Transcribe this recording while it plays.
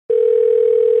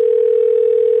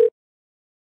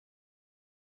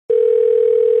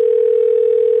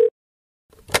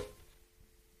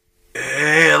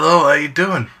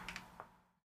doing?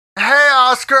 Hey,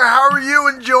 Oscar, how are you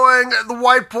enjoying the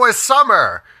white boy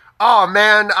summer? Oh,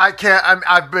 man, I can't.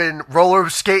 I've been roller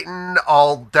skating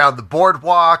all down the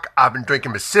boardwalk. I've been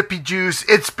drinking Mississippi juice.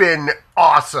 It's been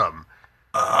awesome.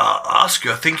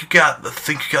 Oscar, I think you got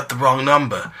the wrong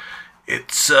number.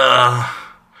 I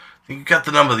think you got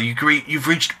the number. You've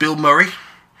reached Bill Murray.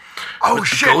 Oh, with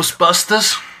shit. The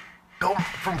Ghostbusters.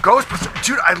 From Ghostbusters.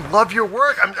 Dude, I love your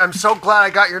work. I'm so glad I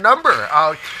got your number.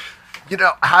 How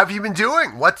have you been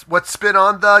doing? What's been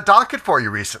on the docket for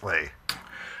you recently?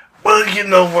 Well,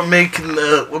 we're making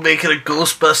a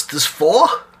Ghostbusters 4.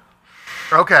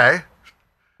 Okay.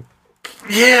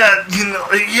 Yeah,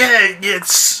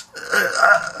 it's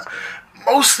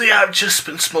mostly I've just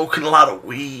been smoking a lot of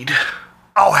weed.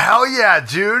 Oh, hell yeah,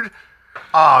 dude.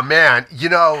 Oh, man,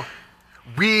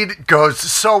 weed goes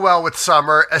so well with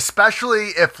summer, especially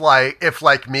if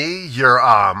like me, you're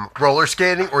roller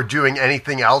skating or doing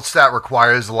anything else that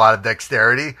requires a lot of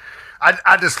dexterity.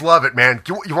 I just love it, man.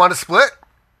 You want to split?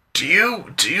 Do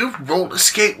you roller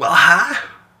skate while high?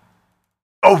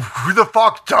 Oh, who the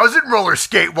fuck doesn't roller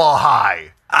skate while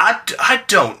high? I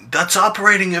don't. That's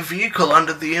operating a vehicle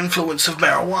under the influence of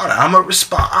marijuana.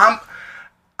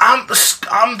 I'm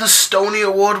the Stony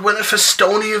Award winner for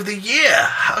Stony of the Year.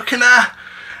 How can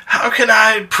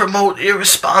I promote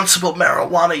irresponsible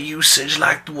marijuana usage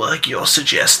like you're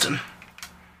suggesting?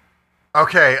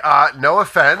 Okay, no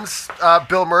offense,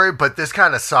 Bill Murray, but this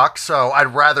kind of sucks, so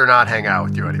I'd rather not hang out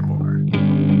with you anymore.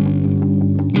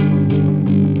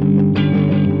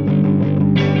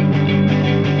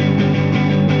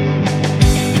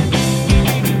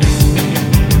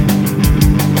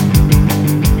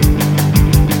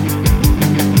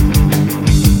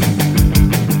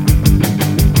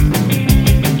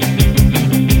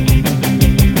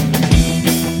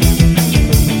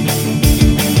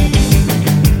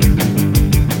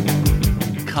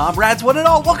 Comrades, one and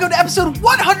all, welcome to episode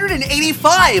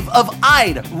 185 of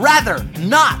I'd Rather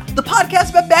Not, the podcast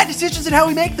about bad decisions and how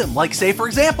we make them. Like, say, for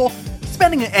example,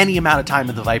 spending any amount of time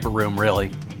in the Viper Room,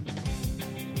 really.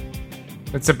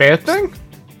 It's a bad thing?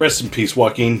 Rest in peace,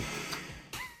 Joaquin.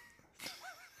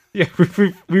 Yeah,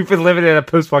 we've been living in a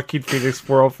post-Joaquin Phoenix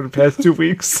world for the past 2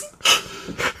 weeks.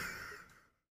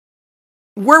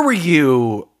 Where were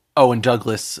you, Owen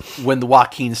Douglas, when the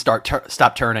Joaquin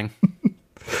stopped turning?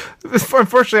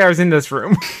 Unfortunately, I was in this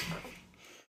room.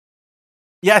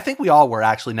 Yeah, I think we all were,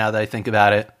 actually, now that I think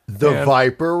about it. The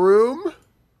Viper Room?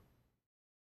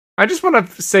 I just want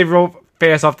to say real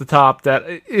fast off the top that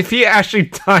if he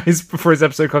actually dies before his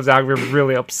episode comes out, we're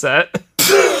really upset.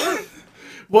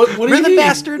 What do you mean?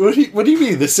 Bastard. What do you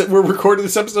mean? We're recording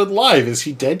this episode live. Is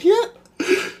he dead yet?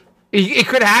 It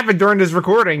could happen during this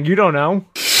recording. You don't know.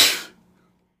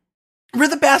 We're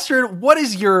the Bastard, what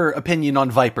is your opinion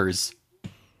on Vipers?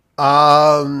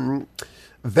 Well,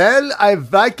 I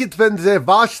like it when they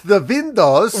wash the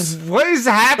windows. What is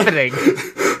happening?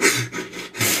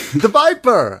 The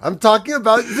Viper. I'm talking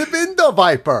about the window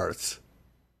vipers.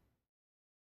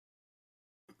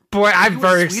 Boy, I'm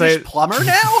very Swedish excited. Plumber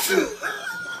now?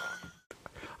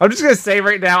 I'm just going to say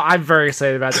right now, I'm very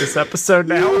excited about this episode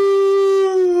now.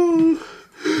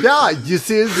 Yeah, you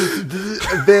see,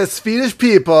 the Swedish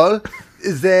people,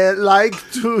 they like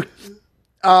to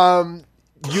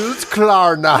use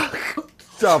Klarna.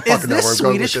 Is this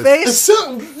Swedish face?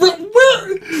 So,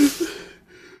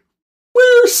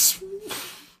 where's...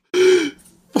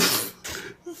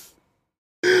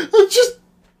 I'm just...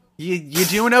 You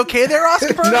doing okay there,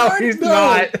 Oscar Bernard? No, he's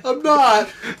not. I'm not.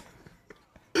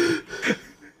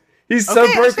 He's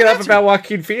so broken up about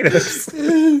Joaquin Phoenix.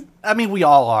 I mean, we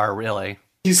all are, really.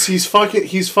 He's fucking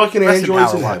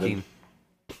androids in heaven.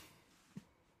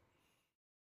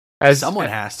 Someone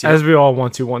has to. As we all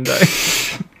want to one day.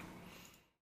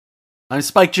 I'm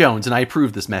Spike Jones, and I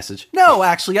approve this message. No,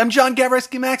 actually, I'm John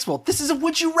Gavreski Maxwell. This is a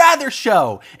Would You Rather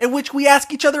show, in which we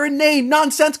ask each other inane,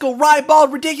 nonsensical,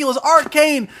 ribald, ridiculous,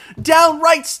 arcane,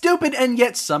 downright stupid, and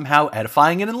yet somehow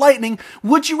edifying and enlightening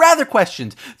Would You Rather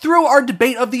questions. Through our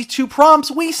debate of these two prompts,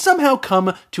 we somehow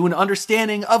come to an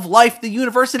understanding of life, the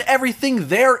universe, and everything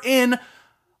therein.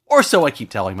 Or so I keep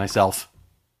telling myself.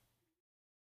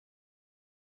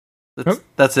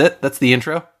 That's it. That's the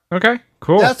intro. Okay,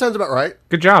 cool. That sounds about right.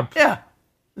 Good job. Yeah.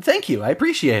 Thank you. I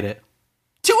appreciate it.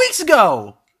 2 weeks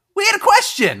ago, we had a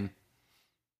question.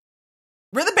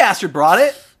 We're the Bastard brought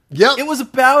it. Yep. It was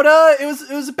about it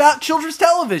was about children's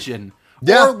television.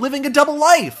 Yeah. Or living a double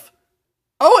life.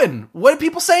 Owen, what did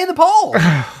people say in the poll?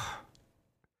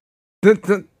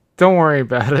 Don't worry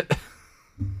about it.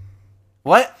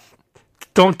 What?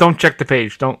 Don't check the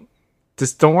page. Don't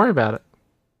worry about it.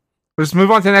 Let's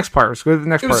move on to the next part. Let's go to the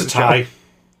next part. It was a tie.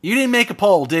 You didn't make a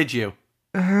poll, did you?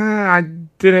 I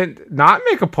didn't not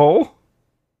make a poll.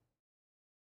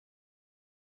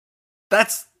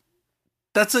 That's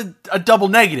a double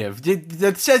negative.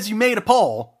 That says you made a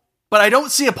poll, but I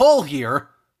don't see a poll here.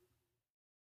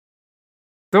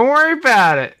 Don't worry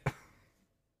about it.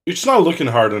 You're just not looking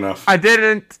hard enough. I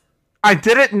didn't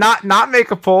not make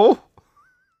a poll.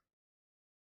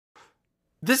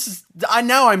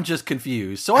 Now I'm just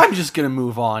confused, so I'm just gonna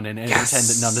move on and pretend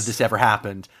that none of this ever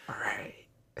happened. All right.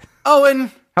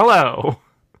 Owen, hello.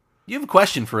 You have a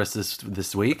question for us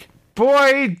this week.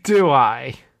 Boy, do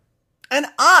I. And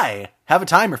I have a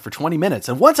timer for 20 minutes,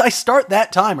 and once I start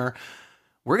that timer,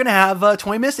 we're gonna have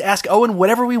 20 minutes to ask Owen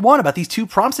whatever we want about these two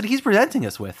prompts that he's presenting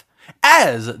us with.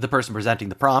 As the person presenting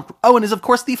the prompt, Owen is, of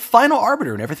course, the final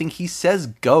arbiter, and everything he says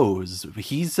goes.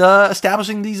 He's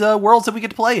establishing these worlds that we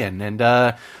get to play in, and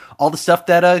all the stuff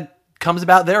that comes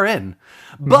about therein.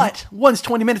 Mm-hmm. But once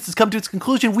 20 minutes has come to its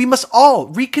conclusion, we must all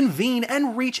reconvene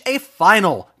and reach a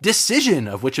final decision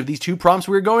of which of these two prompts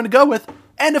we're going to go with.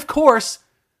 And, of course,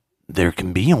 there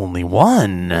can be only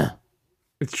one.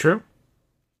 It's true.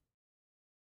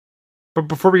 But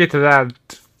before we get to that,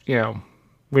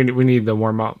 we need to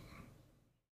warm up.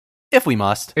 If we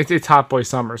must. It's hot boy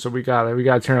summer, so we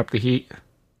gotta turn up the heat.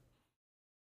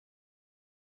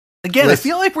 Again, I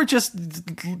feel like we're just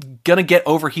gonna get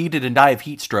overheated and die of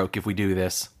heat stroke if we do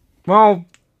this. Well,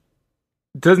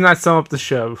 doesn't that sum up the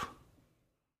show?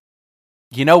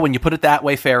 When you put it that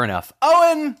way, fair enough.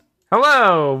 Owen!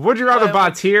 Hello! Would you rather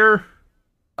bots here?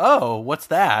 Oh, what's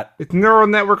that? It's Neural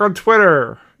Network on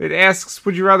Twitter. It asks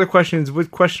would you rather questions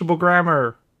with questionable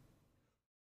grammar.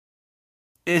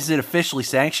 Is it officially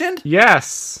sanctioned?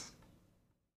 Yes.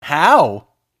 How?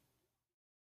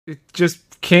 It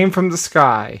just came from the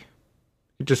sky.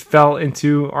 It just fell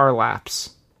into our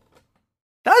laps.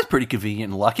 That was pretty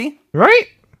convenient and lucky. Right?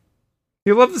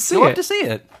 You'll love to see You'll love to see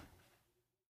it.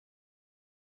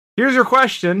 Here's your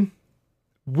question.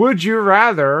 Would you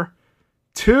rather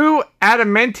 2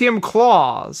 adamantium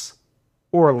claws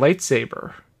or a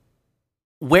lightsaber?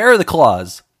 Where are the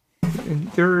claws?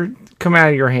 They're coming out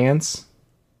of your hands.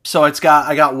 So I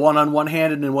got one on one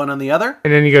hand and then one on the other?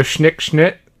 And then you go schnick,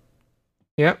 schnit.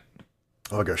 Yep.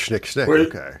 I'll go schnick, schnick.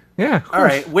 Okay. Yeah. All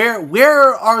right.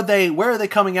 Where are they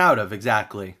coming out of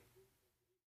exactly?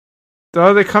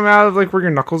 Do they come out of like where your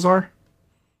knuckles are?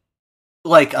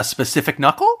 Like a specific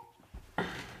knuckle?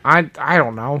 I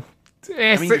don't know.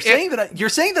 I mean, you're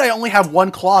saying that I only have one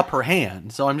claw per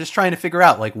hand, so I'm just trying to figure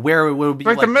out like where it would be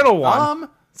like the middle one,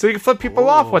 so you can flip people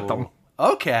off with them.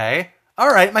 Okay. All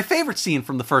right, my favorite scene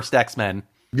from the first X-Men.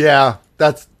 Yeah,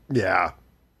 yeah.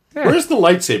 Where's the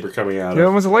lightsaber coming out of?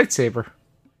 That was a lightsaber.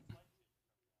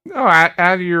 Oh, out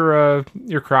of your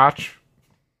crotch.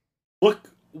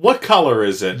 What color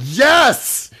is it?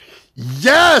 Yes!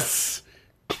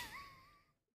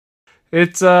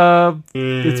 It's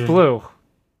blue.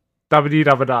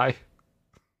 Dabba-dee-dabba-die.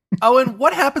 Oh, and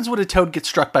what happens when a toad gets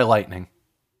struck by lightning?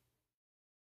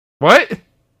 What?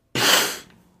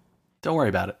 Don't worry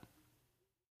about it.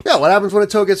 Yeah, what happens when a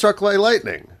toad gets struck by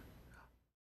lightning?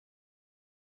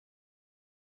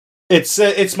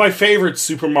 It's my favorite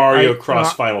Super Mario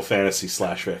cross Final Fantasy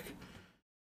 /fic.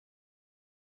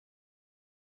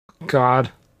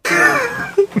 God.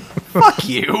 Fuck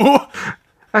you.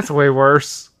 That's way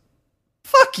worse.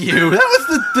 Fuck you. That was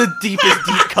the deepest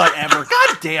deep cut ever.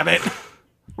 God damn it.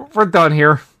 We're done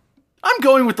here. I'm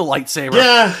going with the lightsaber.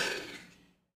 Yeah.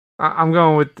 I'm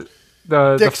going with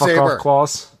the fuck Saber. off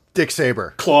claws. Dick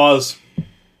Saber. Claws.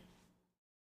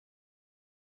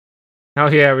 Oh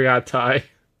yeah, we got a tie.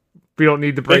 We don't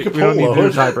need the break. We don't need the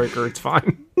tiebreaker. It's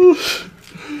fine.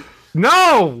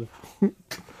 No.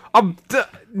 I'm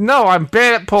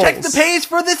bad at polls. Check the page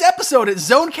for this episode at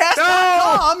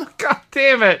zonecast.com. No! God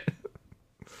damn it.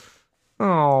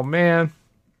 Oh, man.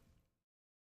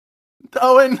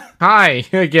 Owen. Hi,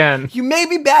 again. You may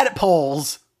be bad at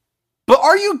polls, but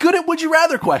are you good at Would You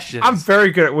Rather questions? I'm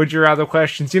very good at Would You Rather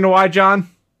questions. You know why,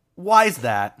 John? Why is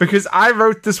that? Because I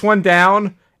wrote this one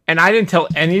down, and I didn't tell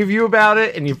any of you about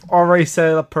it, and you've already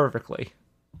set it up perfectly.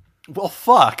 Well,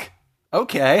 fuck.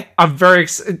 Okay. I'm very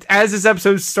as this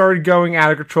episode started going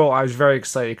out of control, I was very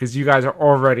excited because you guys are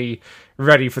already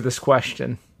ready for this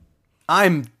question.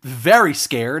 I'm very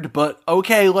scared, but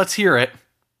okay, let's hear it.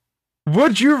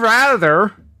 Would you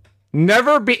rather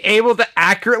never be able to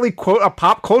accurately quote a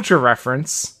pop culture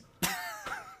reference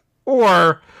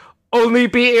or only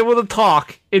be able to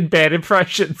talk in bad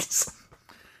impressions?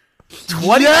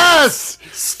 20 yes!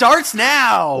 Starts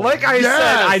now! Like I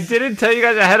said, I didn't tell you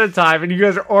guys ahead of time, and you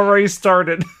guys are already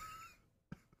started.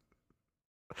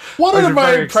 One of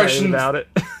my impressions about it.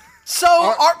 So,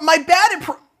 my bad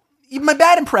my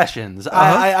bad impressions.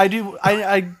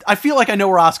 I feel like I know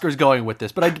where Oscar's going with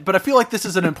this, but I feel like this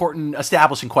is an important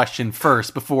establishing question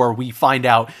first before we find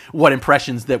out what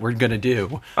impressions that we're gonna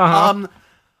do.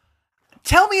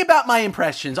 Tell me about my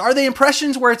impressions. Are they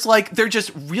impressions where it's like they're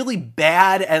just really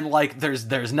bad and like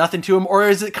there's nothing to them, or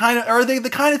is it are they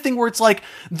the kind of thing where it's like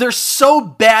they're so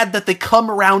bad that they come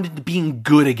around into being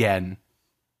good again?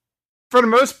 For the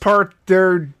most part,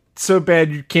 they're so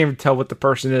bad you can't even tell what the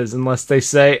person is unless they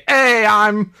say, "Hey,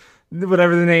 I'm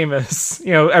whatever the name is."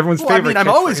 You know, everyone's favorite. I'm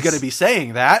always going to be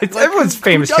saying that. It's like, everyone's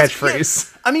famous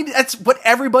catchphrase. I mean, that's what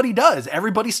everybody does.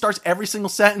 Everybody starts every single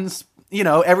sentence, you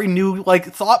know, every new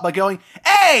thought by going,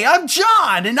 "Hey, I'm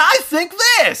John, and I think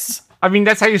this." I mean,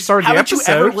 that's how you start the episode.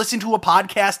 Haven't you ever listened to a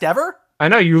podcast ever? I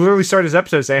know, you literally start this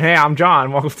episode saying, "Hey, I'm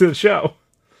John. Welcome to the show."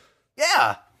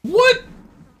 Yeah. What?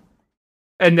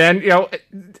 And then, you know,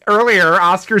 earlier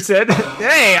Oscar said,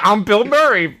 "Hey, I'm Bill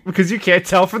Murray," because you can't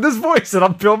tell from this voice that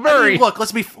I'm Bill Murray. I mean, look,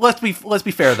 let's be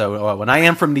fair though. When I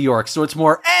am from New York, so it's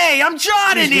more, "Hey, I'm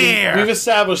John in here." We've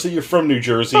established that you're from New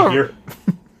Jersey. Here.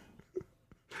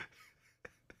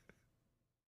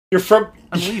 You're from.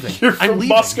 I'm leaving. You're from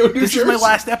Moscow, New Jersey. This is my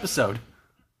last episode.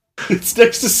 It's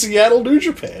next to Seattle, New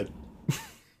Japan.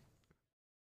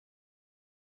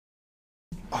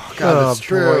 Oh God, that's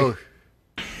true.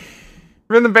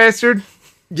 Rin the Bastard?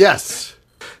 Yes.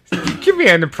 Give me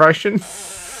an impression.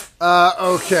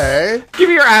 Okay. Give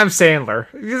me your Adam Sandler.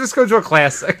 You just go to a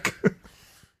classic.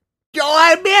 Yo,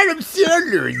 I'm Adam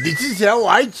Sandler. This is how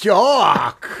I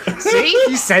talk. See?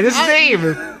 He said his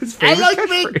name. His favorite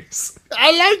catchphrase.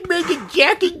 I like making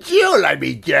Jack and Jill. I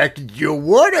made Jack and Jill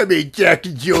 1, I made Jack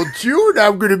and Jill 2, and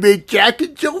I'm going to make Jack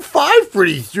and Jill 5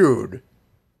 pretty soon.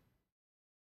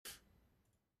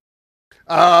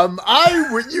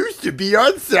 I used to be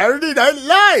on Saturday Night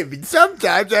Live, and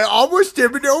sometimes I almost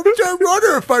am an overtime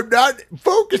runner if I'm not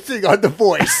focusing on the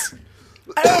voice.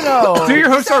 I don't know. Do your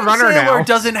host a runner Sandler now?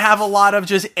 Doesn't have a lot of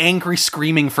just angry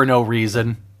screaming for no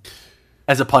reason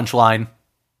as a punchline.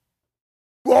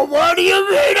 Well, what do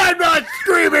you mean I'm not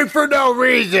screaming for no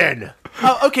reason?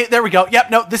 Oh, okay, there we go. Yep,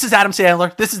 no, this is Adam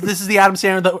Sandler. This is the Adam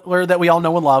Sandler that we all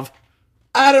know and love.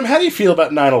 Adam, how do you feel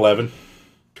about 9/11?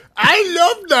 I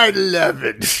love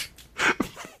 9/11.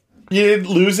 You didn't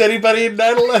lose anybody in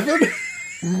 9/11?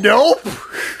 Nope.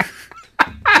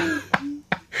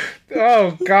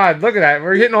 Oh, God, look at that.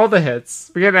 We're getting all the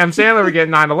hits. We're getting Adam Sandler, we're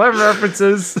getting 9/11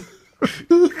 references.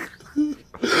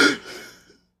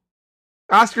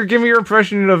 Oscar, give me your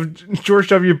impression of George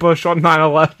W. Bush on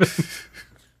 9/11.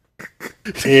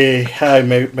 Hey, hi,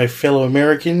 my fellow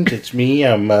Americans. It's me.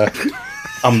 I'm the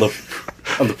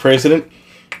president.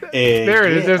 And there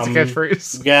it is. There's the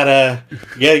catchphrase. You gotta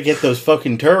get those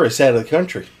fucking tourists out of the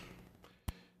country.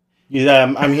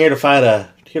 I'm here to fight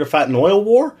an oil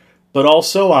war, but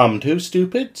also I'm too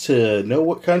stupid to know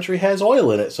what country has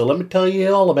oil in it. So let me tell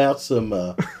you all about some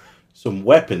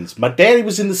weapons. My daddy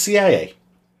was in the CIA.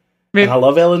 Man, and I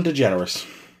love Ellen DeGeneres.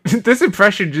 This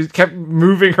impression just kept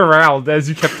moving around as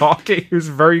you kept talking. It was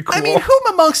very cool. I mean,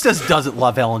 whom amongst us doesn't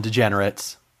love Ellen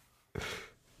DeGeneres?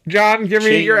 John, give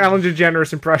me your Ellen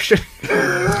DeGeneres impression.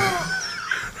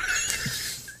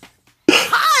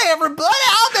 Hi, everybody.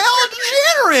 I'm Ellen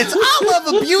DeGeneres. I love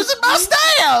abusing my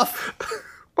staff.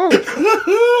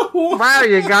 Oh. Wow,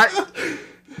 you got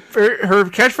her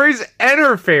catchphrase and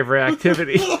her favorite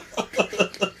activity.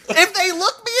 If they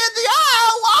look me in the eye,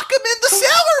 I'll lock them in the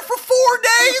cellar for 4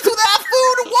 days without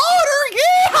food and water.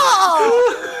 Yeehaw!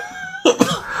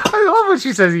 I love when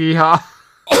she says yeehaw.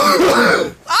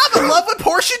 I'm in love with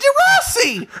Portia de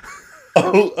Rossi.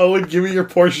 Oh, and give me your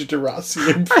Portia de Rossi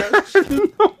impression. I have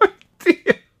no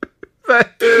idea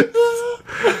that is.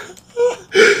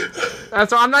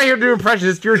 That's why I'm not here to do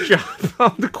impressions. It's your job.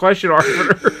 I'm the question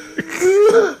arbiter.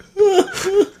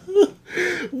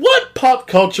 What pop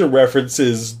culture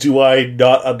references do I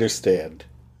not understand?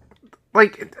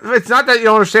 Like, it's not that you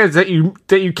don't understand, it's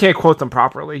that you can't quote them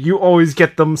properly. You always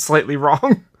get them slightly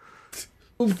wrong.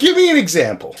 Give me an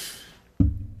example.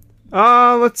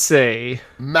 Let's see.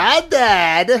 My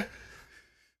dad.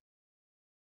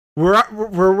 Where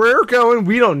we're going,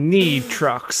 we don't need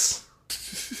trucks.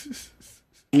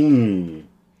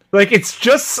 Like, it's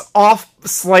just off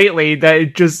slightly that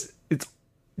it just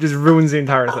ruins the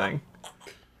entire thing.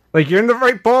 Like, you're in the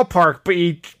right ballpark, but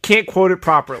you can't quote it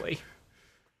properly.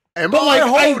 Am I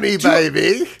horny,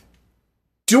 baby?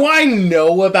 Do I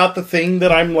know about the thing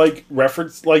that I'm, like,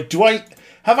 referenced? Like,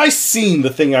 have I seen the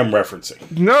thing I'm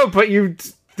referencing? No, but you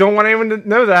don't want anyone to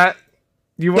know that.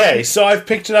 So I've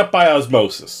picked it up by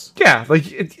osmosis. Yeah, like,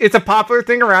 it's a popular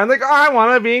thing around. Like, I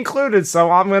want to be included,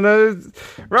 so I'm going to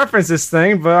reference this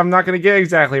thing, but I'm not going to get it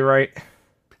exactly right.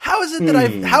 How is it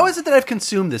that I've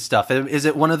consumed this stuff? Is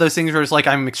it one of those things where it's like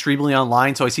I'm extremely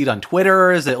online, so I see it on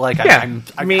Twitter? Is it like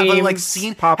have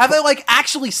I like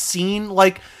actually seen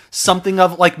like something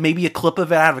of like maybe a clip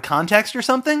of it out of context or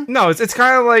something? No, it's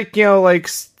kind of like, like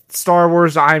Star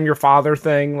Wars I'm Your Father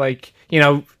thing. Like, a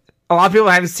lot of people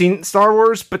haven't seen Star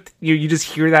Wars, but you just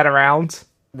hear that around.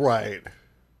 Right.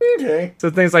 Okay. So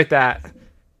things like that.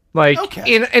 Like,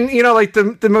 okay. and like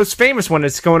the most famous one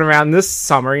that's going around this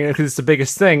summer, because it's the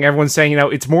biggest thing. Everyone's saying,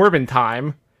 it's Morbin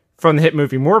time from the hit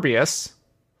movie Morbius.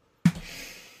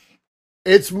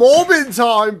 It's Morbin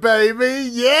time, baby!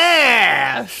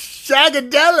 Yeah!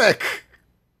 Shagadelic!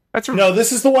 No,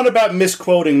 this is the one about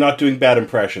misquoting, not doing bad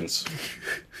impressions.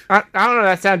 I don't know,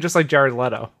 that sounded just like Jared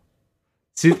Leto.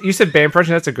 See, you said bad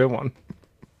impression, that's a good one.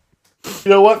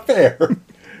 You know what? Fair.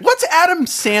 What's Adam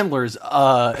Sandler's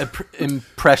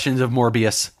impressions of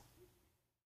Morbius?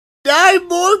 I'm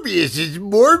Morbius. It's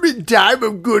Morbin time.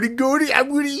 I'm gonna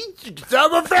eat you.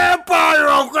 I'm a vampire,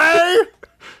 okay?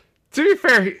 To be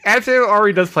fair, Adam Sandler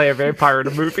already does play a vampire in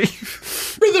a movie.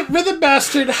 Rhythm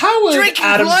Bastard, how would Drinking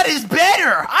blood is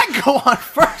better! I go on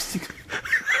first!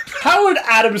 How would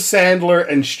Adam Sandler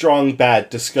and Strong Bad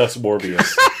discuss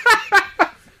Morbius?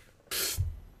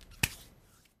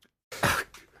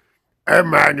 Hey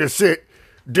man, you see,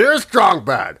 dear Strong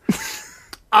Bad,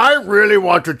 I really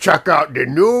want to check out the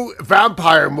new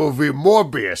vampire movie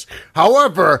Morbius.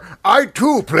 However, I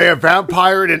too play a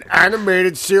vampire in an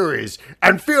animated series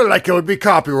and feel like it would be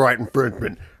copyright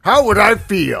infringement. How would I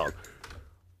feel?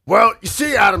 Well, you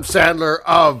see, Adam Sandler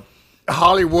of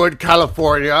Hollywood,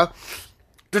 California,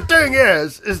 the thing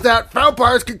is that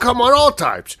vampires can come on all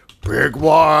types. Big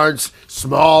ones,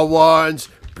 small ones,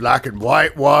 black and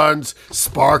white ones,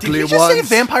 sparkly ones. Did you just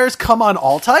say vampires come on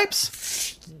all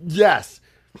types? Yes.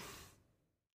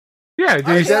 Yeah,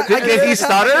 did he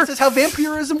stutter? This is how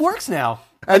vampirism works now.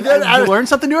 And then you learn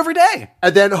something new every day.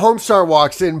 And then Homestar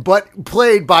walks in, but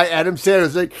played by Adam Sandler.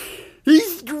 It's like,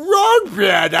 he's Strong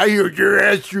Bad. I heard you're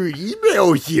answering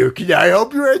emails here. Can I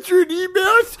help you answering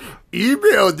emails?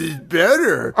 Email is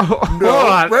better.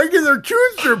 No, regular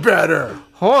tunes are better.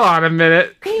 Hold on a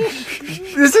minute.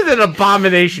 This is an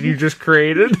abomination you just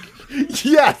created.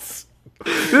 Yes.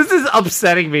 This is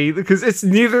upsetting me because it's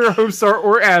neither Homestar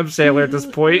or Adam Sandler at this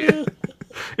point.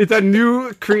 It's a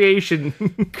new creation,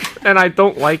 and I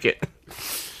don't like it.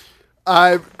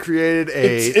 I've created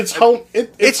it's Home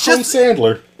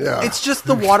Sandler. Yeah. It's just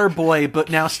The Water Boy, but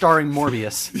now starring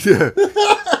Morbius. Yeah.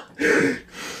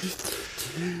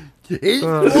 He's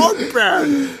Strong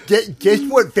Bad. Guess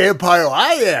what vampire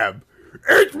I am?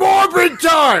 It's Morbin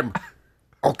time!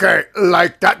 Okay,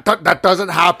 like, that doesn't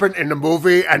happen in the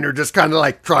movie, and you're just kind of,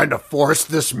 like, trying to force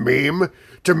this meme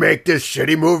to make this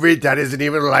shitty movie that isn't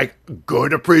even, like,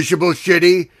 good, appreciable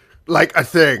shitty, like, a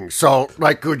thing. So,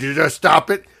 like, could you just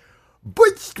stop it?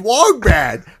 But Strong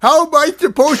Bad, how am I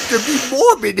supposed to be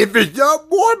Morbin if it's not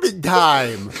Morbin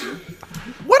time?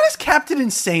 What does Captain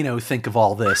Insano think of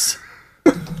all this?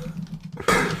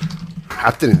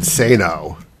 Captain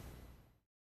Insano.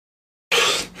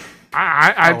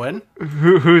 Owen?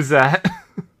 Who's that?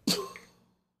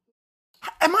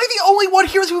 Am I the only one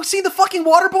here who's seen the fucking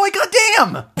Waterboy?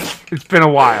 Goddamn! It's been a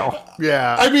while.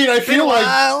 Yeah. I mean, I feel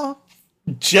like,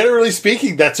 generally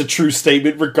speaking, that's a true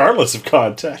statement regardless of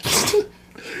context.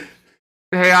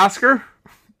 Hey, Oscar?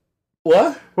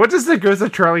 What? What does the ghost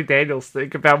of Charlie Daniels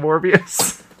think about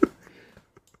Morbius?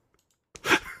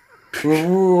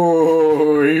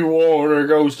 Ooh, Warner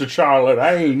goes to Charlotte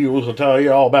Daniels to tell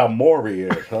you all about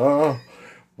Morbius, huh?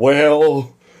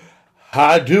 Well,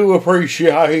 I do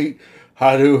appreciate,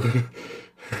 all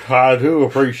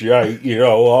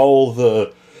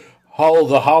the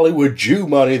Hollywood Jew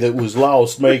money that was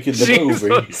lost making the movie.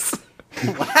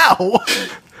 Wow.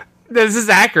 This is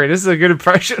accurate. This is a good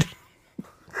impression.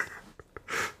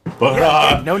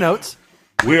 But no notes.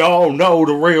 We all know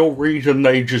the real reason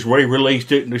they just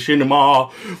re-released it in the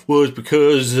cinema was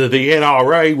because the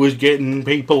NRA was getting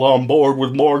people on board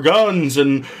with more guns,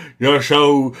 and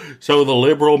so the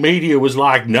liberal media was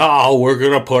like, "No, we're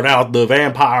gonna put out the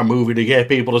vampire movie to get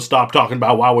people to stop talking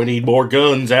about why we need more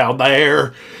guns out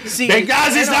there." See,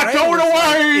 guys, it's not going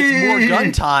away. It's more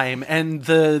gun time, and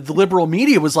the liberal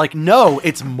media was like, "No,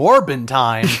 it's Morbin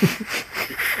time."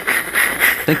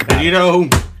 Think about it.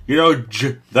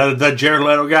 The Jared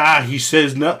Leto guy, he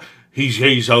says no.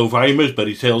 He's so famous, but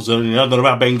he tells nothing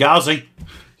about Benghazi.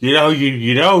 They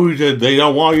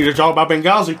don't want you to talk about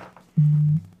Benghazi.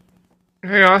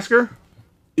 Hey, Oscar?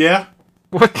 Yeah?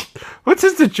 What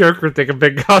does the Joker think of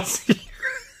Benghazi?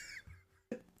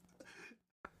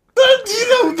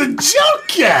 The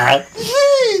Joker!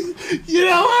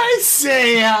 I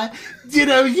say,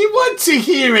 you want to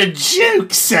hear a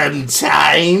joke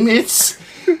sometime. It's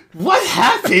what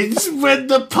happens when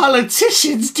the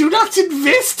politicians do not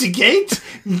investigate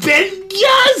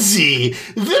Benghazi.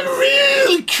 The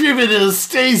real criminal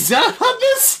stays out on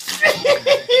the streets.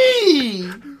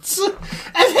 And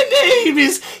her name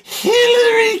is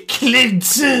Hillary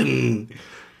Clinton.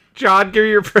 John, give me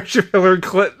your impression of Hillary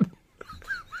Clinton.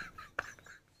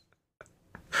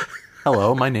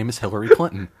 Hello, my name is Hillary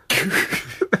Clinton.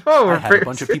 I had a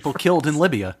bunch of people killed in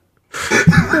Libya.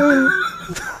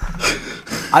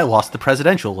 I lost the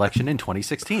presidential election in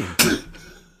 2016.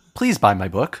 Please buy my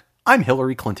book. I'm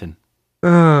Hillary Clinton.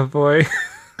 Oh, boy.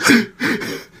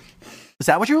 Is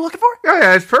that what you were looking for? Oh,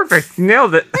 yeah, it's perfect. You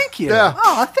nailed it. Thank you. Yeah.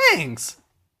 Oh, thanks.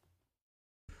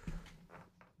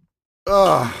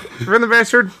 Run the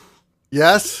bastard.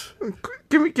 Yes.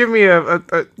 Give me a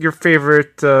your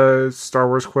favorite Star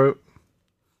Wars quote.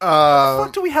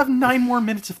 Fuck, do we have 9 more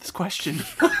minutes of this question?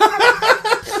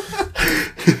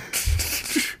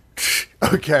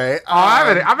 Okay.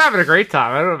 I'm having a great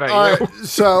time. I don't know about you.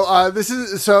 This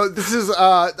is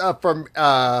from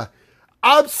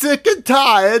I'm sick and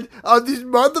tired of these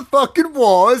motherfucking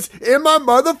wars in my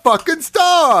motherfucking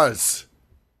stars.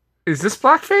 Is this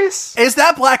blackface? Is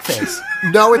that blackface?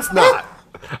 No, it's not.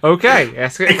 Okay,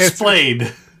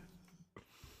 Explain.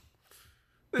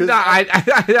 No, I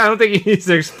don't think he needs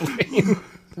to explain.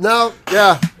 No,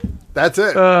 yeah, that's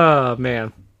it. Oh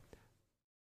man,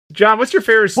 John, what's your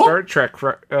favorite Star Trek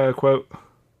quote?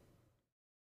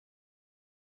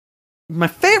 My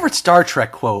favorite Star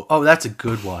Trek quote. Oh, that's a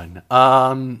good one.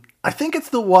 I think it's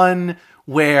the one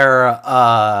where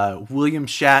William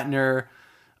Shatner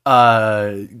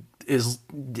is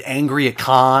angry at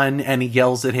Khan and he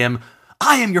yells at him,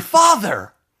 "I am your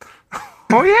father."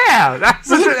 Oh yeah, that's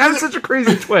such a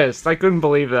crazy twist. I couldn't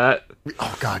believe that.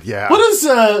 Oh God, yeah. What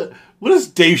does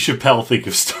Dave Chappelle think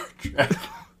of Star Trek?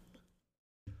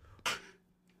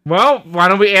 Well, why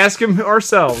don't we ask him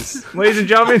ourselves, ladies and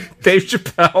gentlemen? Dave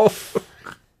Chappelle.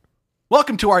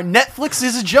 Welcome to our Netflix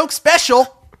is a Joke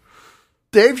special.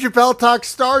 Dave Chappelle talks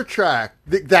Star Trek.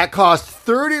 That cost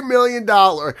 $30 million.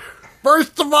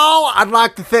 First of all, I'd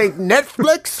like to thank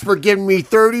Netflix for giving me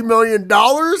 $30 million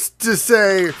to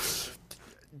say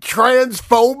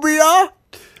transphobia,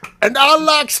 and I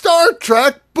like Star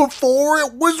Trek before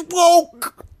it was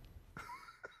woke.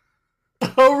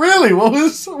 Oh, really?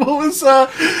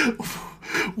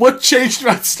 What changed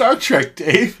about Star Trek,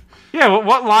 Dave? Yeah,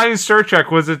 what line in Star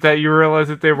Trek was it that you realized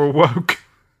that they were woke?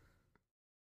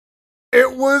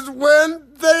 It was when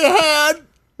they had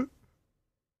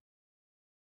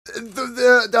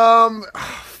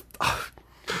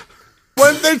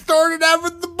when they started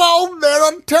having the bald man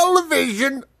on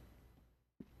television.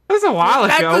 That was a while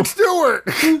ago. Patrick Stewart.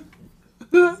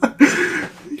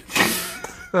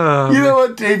 You know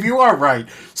what, Dave? You are right.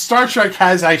 Star Trek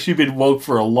has actually been woke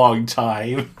for a long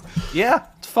time. Yeah,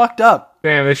 it's fucked up.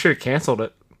 Damn, they should have canceled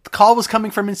it. The call was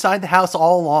coming from inside the house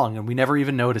all along, and we never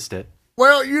even noticed it.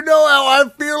 Well, you know how I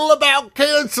feel about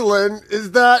canceling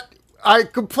is that I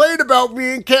complain about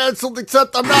being canceled,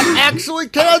 except I'm not actually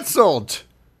canceled.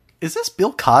 Is this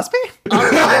Bill Cosby?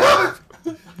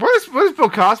 What does Bill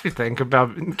Cosby think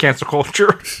about cancel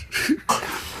culture?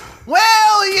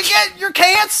 Well, you're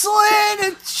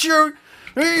canceling. It's your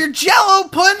Jello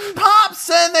pudding pops,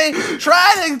 and they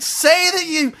try to say that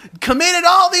you committed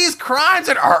all these crimes.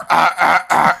 And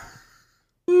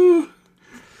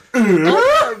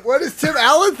What does Tim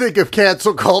Allen think of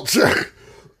cancel culture?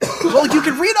 well, you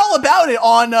can read all about it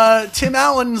on Tim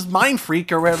Allen's Mind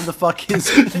Freak or whatever the fuck his.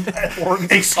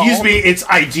 Excuse me, it's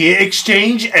Idea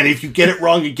Exchange, and if you get it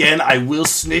wrong again, I will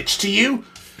snitch to you.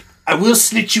 I will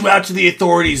snitch you out to the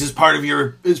authorities as part of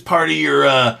your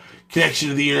connection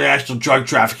to the international drug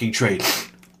trafficking trade.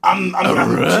 Tim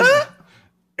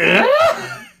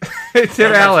That's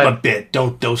Allen. my bit.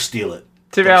 Don't steal it.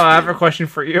 Tim Allen, I have a question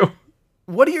for you.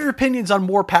 What are your opinions on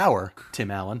more power, Tim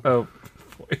Allen? Oh,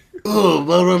 Oh,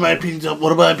 what are my opinions on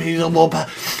more power?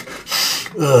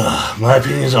 My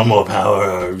opinions on more power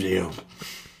are,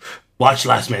 watch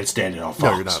Last Man Standing on Fox.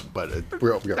 No, you're not, but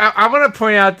I want to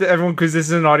point out to everyone, because this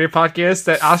is an audio podcast,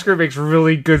 that Oscar makes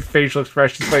really good facial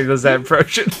expressions when he does that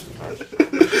impression.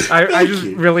 I just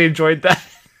really enjoyed that.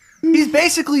 He's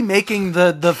basically making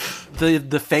the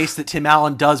face that Tim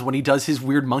Allen does when he does his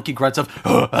weird monkey grunts of.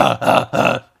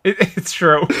 It's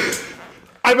true.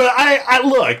 I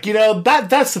look,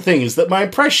 that's the thing, is that my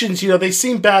impressions, they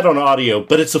seem bad on audio,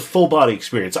 but it's a full body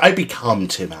experience. I become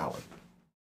Tim Allen.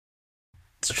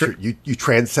 it's true. You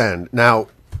transcend. Now,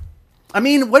 I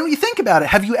mean, when you think about it,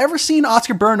 have you ever seen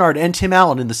Oscar Bernard and Tim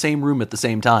Allen in the same room at the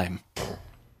same time?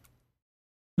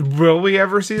 Will we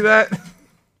ever see that?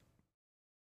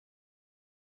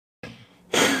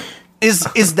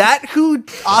 Is that who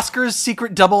Oscar's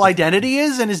secret double identity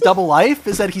is in his double life?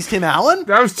 Is that he's Tim Allen?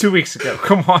 That was 2 weeks ago.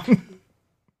 Come on.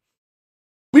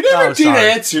 We never did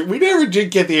sorry. answer. We never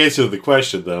did get the answer to the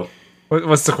question, though.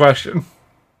 What's the question?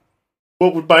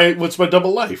 What's my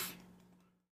double life?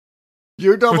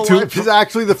 Your double life is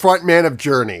actually the front man of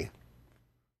Journey.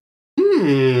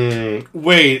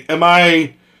 Wait, am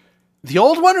I... The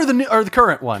old one or the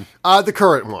current one? The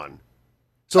current one.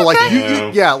 So,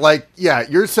 Okay.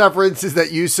 your severance is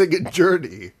that you sing in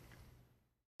Journey.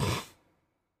 I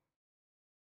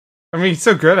mean, he's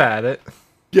so good at it.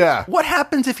 Yeah. What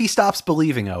happens if he stops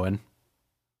believing, Owen?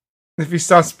 If he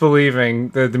stops believing,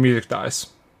 the music dies.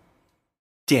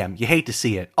 Damn, you hate to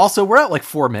see it. Also, we're at like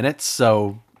 4 minutes,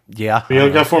 so yeah. We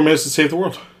only got 4 minutes to save the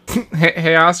world.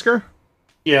 Hey, Oscar?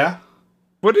 Yeah?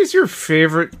 What is your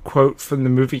favorite quote from the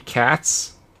movie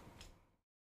Cats?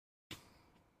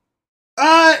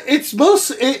 It's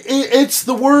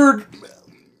the word...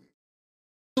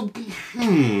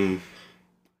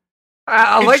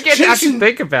 I like it. I Jason- can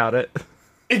think about it.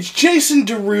 It's Jason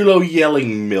Derulo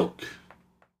yelling milk.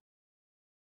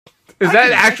 Is that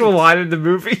an actual line in the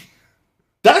movie?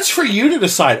 That's for you to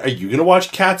decide. Are you going to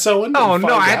watch Cats, Owen? Oh and no,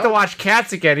 find I have to out? watch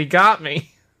Cats again. He got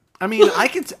me. I mean, I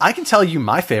can tell you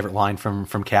my favorite line from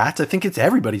Cats. I think it's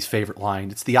everybody's favorite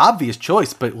line. It's the obvious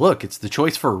choice, but look, it's the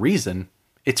choice for a reason.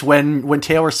 It's when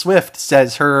Taylor Swift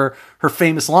says her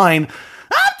famous line,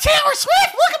 "I'm Taylor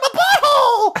Swift, look at my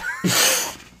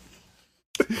butthole."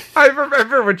 I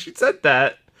remember when she said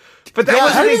that, but that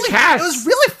wasn't in Cats. It was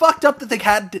really fucked up that they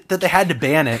had to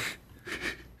ban it.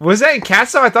 Was that in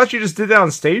Cats? Though I thought you just did that on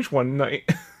stage one night.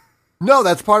 No,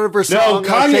 that's part of her No, song.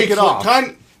 Take It Off.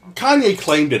 Kanye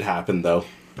claimed it happened, though.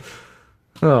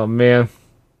 Oh man,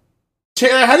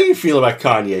 Taylor, how do you feel about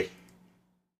Kanye?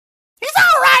 He's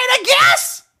all right, I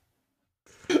guess.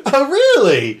 Oh,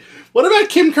 really? What about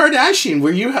Kim Kardashian?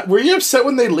 Were you upset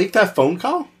when they leaked that phone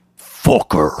call?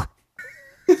 Fucker.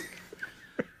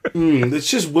 It's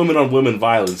just women on women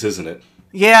violence, isn't it?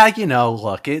 Yeah,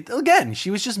 look, again, she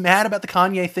was just mad about the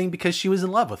Kanye thing because she was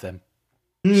in love with him.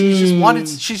 She just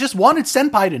wanted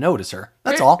Senpai to notice her.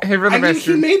 That's all. Hey, Rhythm I mean,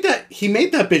 Master. he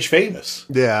made that bitch famous.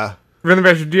 Yeah. Rhythm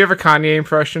Master, do you have a Kanye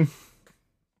impression?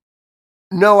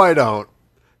 No, I don't.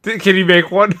 Can you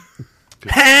make one?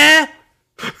 Huh?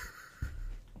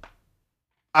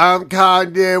 I'm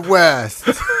Kanye West.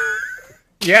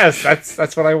 Yes,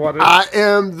 that's what I wanted. I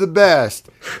am the best.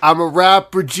 I'm a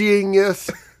rapper genius,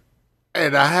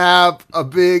 and I have a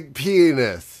big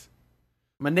penis.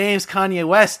 My name's Kanye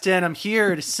West, and I'm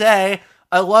here to say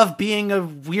I love being a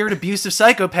weird, abusive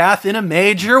psychopath in a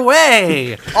major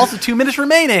way. Also, 2 minutes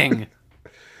remaining.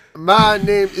 My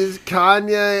name is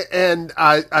Kanye, and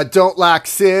I don't like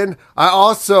sin. I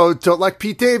also don't like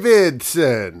Pete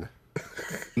Davidson.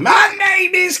 My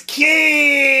name is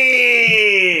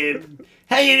Kid.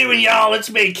 How you doing, y'all? It's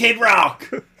me, Kid Rock.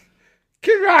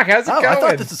 Kid Rock, how's it Oh,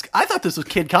 going? I thought this was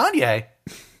Kid Kanye.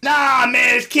 Nah,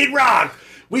 man, it's Kid Rock.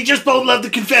 We just both love the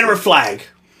Confederate flag.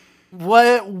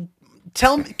 What?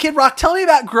 Kid Rock, tell me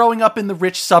about growing up in the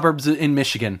rich suburbs in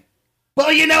Michigan.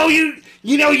 Well,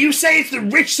 you say it's the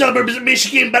rich suburbs of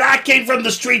Michigan, but I came from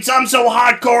the streets. I'm so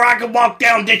hardcore I can walk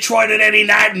down Detroit at any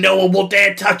night and no one will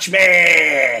dare touch me.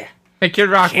 Hey, Kid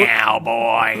Rock,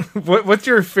 Cowboy. what's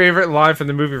your favorite line from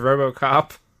the movie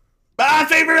RoboCop? My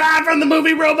favorite line from the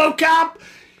movie RoboCop?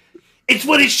 It's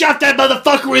when he shot that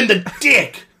motherfucker in the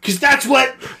dick. Because that's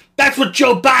what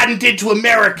Joe Biden did to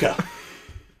America.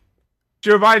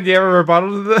 Joe Biden, do you have a rebuttal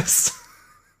to this?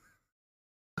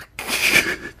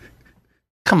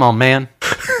 Come on, man.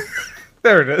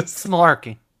 There it is. It's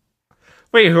malarkey.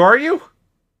 Wait, who are you?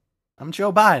 I'm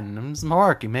Joe Biden. I'm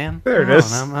malarkey, man. There it Come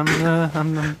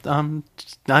is. on,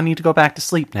 I need to go back to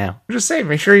sleep now. I'm just saying,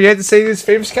 make sure you had to say this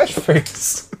famous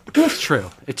catchphrase. It's true.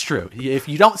 It's true. If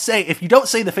you don't say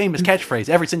the famous catchphrase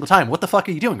every single time, what the fuck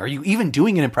are you doing? Are you even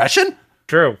doing an impression?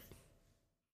 True.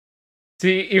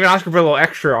 See, even Oscar put a little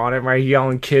extra on it by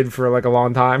yelling "kid" for like a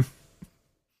long time.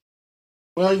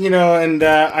 Well, and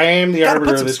I am the Gotta put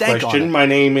arbiter of some this stank on question. it. My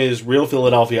name is Real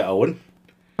Philadelphia Owen.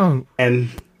 Oh, And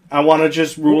I want to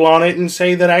just rule on it and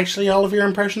say that actually all of your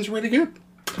impressions are really good.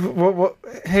 what?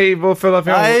 Hey, Will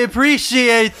Philadelphia. I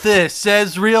appreciate this,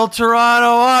 says Real Toronto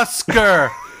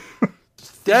Oscar.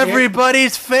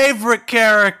 Everybody's favorite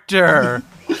character.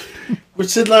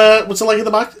 What's it like in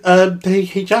the box?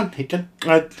 Hey John. Hey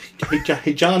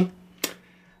John.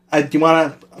 Do you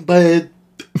wanna? But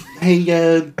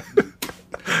hey,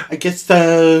 I guess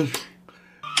real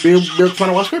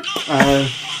Toronto Oscar.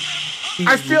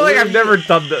 I feel like I've never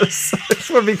done this. I just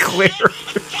want to be clear.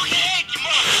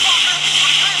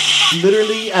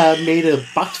 Literally made a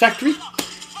box factory.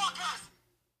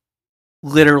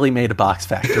 Literally made a box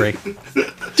factory.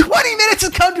 20 minutes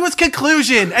has come to its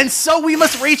conclusion, and so we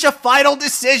must reach a final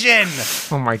decision.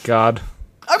 Oh my god.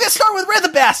 I'm gonna start with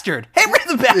Rhythm Bastard. Hey,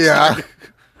 Rhythm Bastard. Yeah.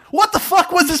 What the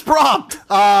fuck was this prompt?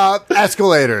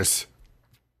 Escalators.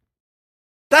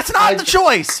 That's not the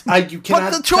choice. You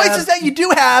cannot but the choices that you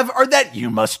do have are that you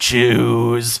must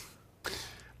choose.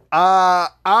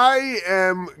 I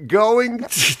am going to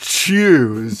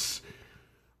choose.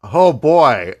 Oh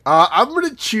boy, I'm going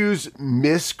to choose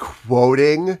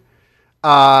misquoting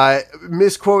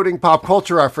pop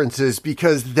culture references,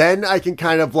 because then I can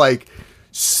kind of like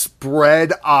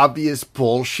spread obvious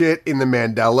bullshit in the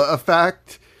Mandela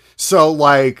effect. So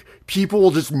like people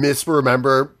will just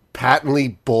misremember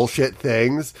patently bullshit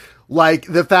things, like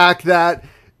the fact that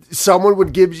someone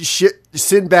would give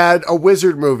Sinbad a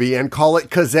wizard movie and call it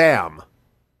Kazam.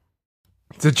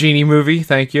 It's a genie movie,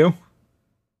 thank you.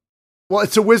 Well,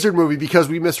 it's a wizard movie because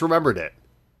we misremembered it.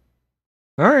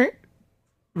 Alright.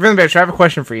 Rhythm Bastard, I have a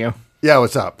question for you. Yeah,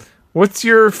 what's up? What's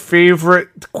your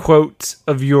favorite quote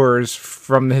of yours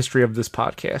from the history of this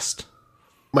podcast?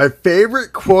 My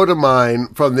favorite quote of mine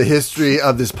from the history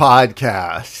of this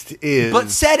podcast is... But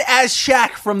said as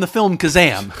Shaq from the film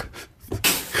Kazam.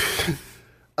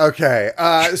 Okay,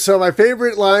 so my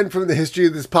favorite line from the history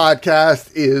of this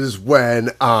podcast is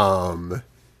when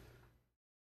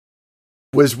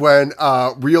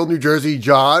Real New Jersey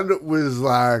John was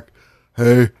like,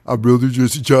 "Hey, I'm Real New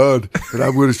Jersey John, and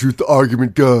I'm going to shoot the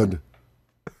argument gun."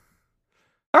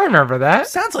 I remember that.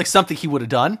 Sounds like something he would have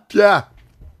done. Yeah.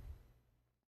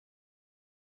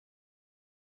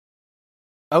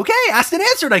 Okay, asked and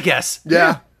answered, I guess.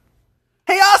 Yeah.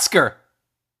 Hey, Oscar.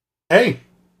 Hey.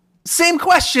 Same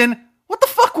question. What the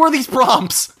fuck were these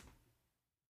prompts?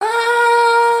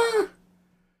 I'm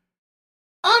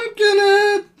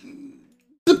gonna...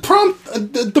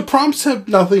 The prompts have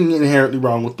nothing inherently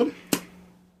wrong with them.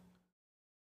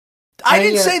 I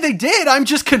didn't say they did. I'm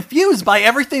just confused by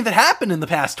everything that happened in the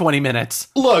past 20 minutes.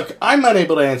 Look, I'm not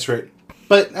able to answer it,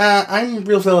 but I'm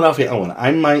Real Philadelphia Owen.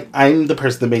 I'm the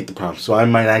person that made the prompt, so I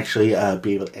might actually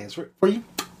be able to answer it for you.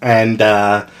 And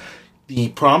the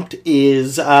prompt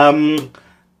is I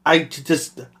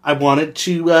wanted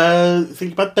to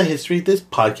think about the history of this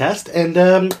podcast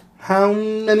and how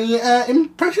many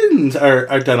impressions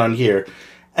are done on here.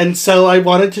 And so I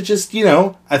wanted to just,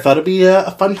 I thought it'd be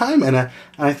a fun time, and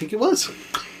I think it was.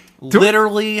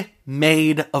 Literally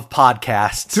made of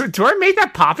podcasts. Do I make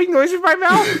that popping noise with my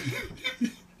mouth?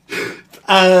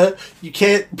 You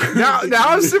can't... Now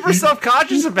I'm super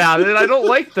self-conscious about it, and I don't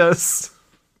like this.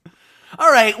 All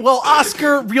right, well,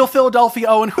 Oscar, Real Philadelphia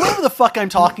Owen, whoever the fuck I'm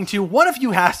talking to, one of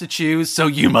you has to choose, so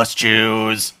you must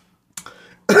choose.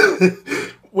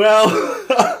 Well...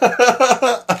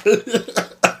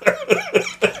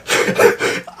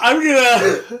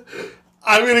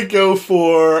 I'm gonna go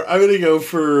for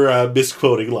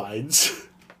misquoting lines.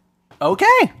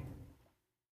 Okay.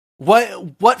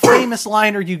 What famous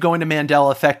line are you going to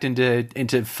Mandela effect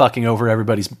into fucking over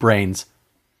everybody's brains?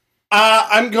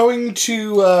 I'm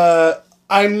gonna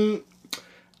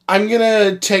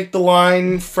take the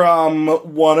line from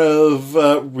one of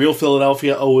Real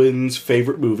Philadelphia Owen's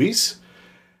favorite movies,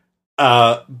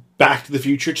 Back to the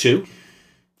Future 2.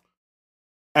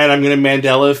 And I'm going to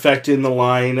Mandela effect in the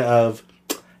line of,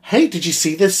 "Hey, did you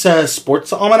see this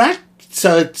sports almanac?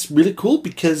 It's really cool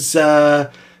because in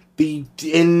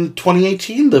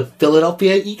 2018 the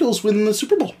Philadelphia Eagles win the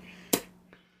Super Bowl."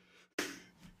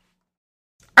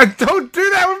 I don't do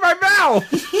that with my mouth.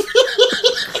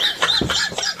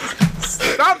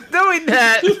 Stop doing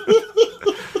that.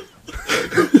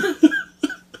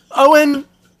 Owen,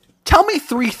 tell me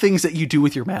 3 things that you do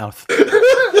with your mouth.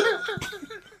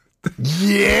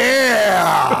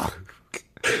 Yeah.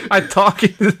 I talk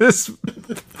into this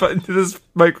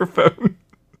microphone.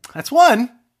 That's one.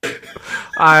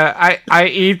 I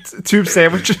eat tube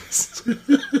sandwiches.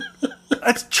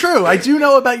 That's true. I do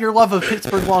know about your love of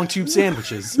Pittsburgh long tube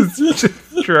sandwiches.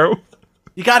 It's true.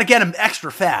 You got to get them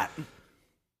extra fat.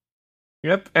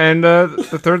 Yep. And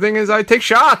the third thing is I take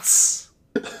shots.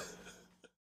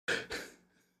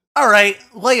 All right,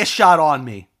 lay a shot on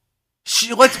me.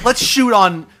 Let's shoot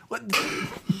on.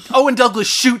 Owen Douglas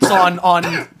shoots on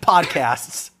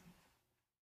podcasts.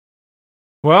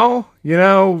 Well,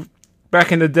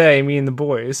 back in the day, me and the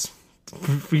boys,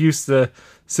 we used to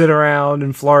sit around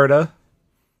in Florida,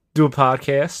 do a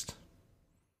podcast.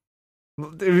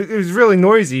 It was really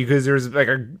noisy because there was like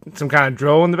some kind of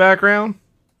drill in the background.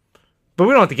 But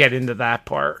we don't have to get into that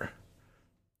part.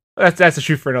 That's a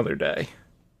shoot for another day.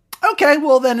 Okay,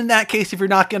 well then in that case, if you're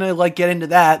not gonna like get into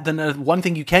that, then one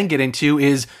thing you can get into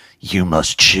is you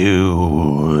must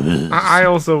choose. I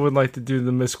also would like to do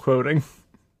the misquoting.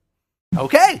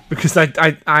 Okay. Because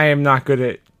I am not good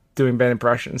at doing bad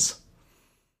impressions.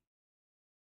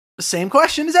 Same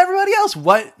question as everybody else.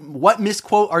 What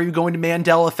misquote are you going to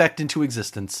Mandela effect into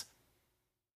existence?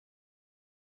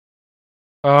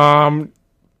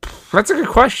 That's a good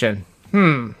question.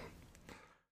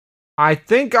 I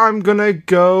think I'm gonna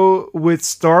go with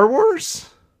Star Wars.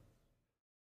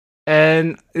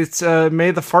 And it's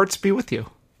may the farts be with you.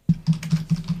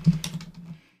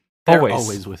 They're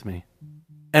always with me.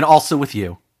 And also with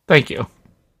you. Thank you.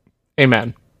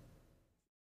 Amen.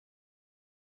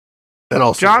 And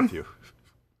also John? with you.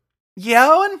 Yeah,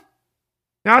 Owen?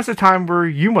 Now is the time where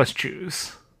you must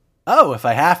choose. Oh, if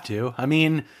I have to. I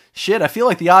mean, shit, I feel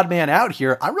like the odd man out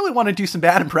here. I really want to do some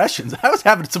bad impressions. I was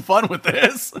having some fun with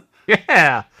this.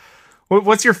 Yeah.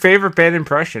 What's your favorite bad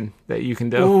impression that you can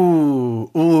do?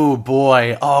 Ooh,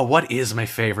 boy. Oh, what is my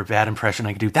favorite bad impression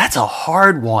I can do? That's a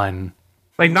hard one.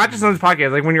 Like, not just on this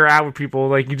podcast, like when you're out with people,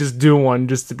 like you just do one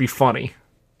just to be funny.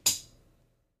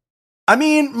 I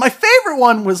mean, my favorite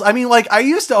one was, I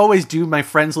used to always do my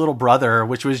friend's little brother,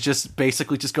 which was just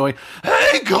basically just going,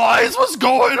 "Hey guys, what's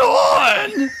going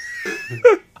on?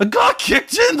 I got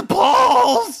kicked in the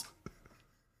balls."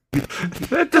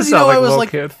 That does sound like a little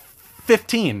kid.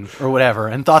 15 or whatever,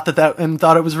 and thought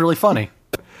it was really funny.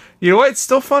 You know what? It's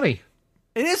still funny.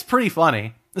 It is pretty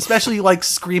funny, especially like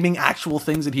screaming actual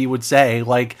things that he would say,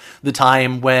 like the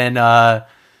time when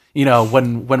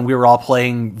when we were all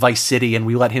playing Vice City and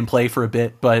we let him play for a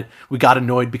bit, but we got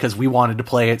annoyed because we wanted to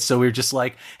play it, so we were just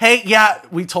like, "Hey, yeah,"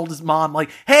 we told his mom,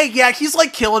 like, "Hey, yeah, he's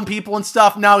like killing people and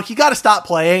stuff. No, he got to stop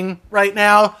playing right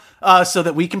now." So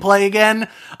that we can play again.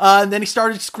 And then he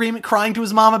started crying to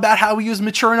his mom about how he was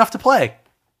mature enough to play.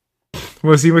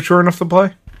 Was he mature enough to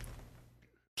play?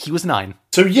 He was 9.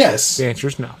 So yes. The answer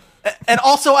is no. And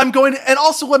also,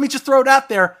 let me just throw it out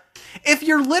there. If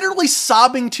you're literally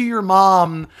sobbing to your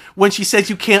mom when she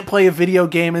says you can't play a video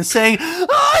game and saying,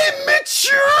 "I'm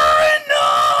mature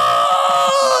enough,"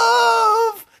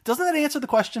 doesn't that answer the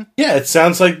question? Yeah, it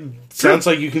sounds like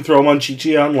you can throw them on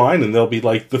Chi-Chi Online and they'll be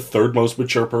like the third most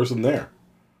mature person there.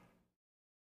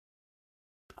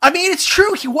 I mean, it's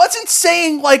true. He wasn't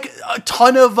saying like a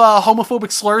ton of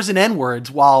homophobic slurs and N-words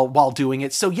while doing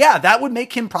it. So yeah, that would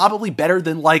make him probably better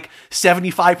than like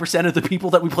 75% of the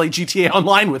people that we play GTA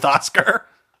Online with, Oscar.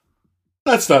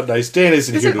 That's not nice. Dan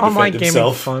isn't here to online defend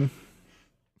himself. Fun?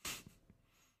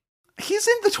 He's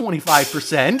in the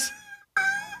 25%.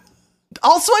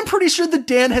 Also, I'm pretty sure that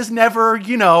Dan has never,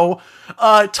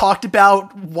 talked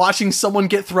about watching someone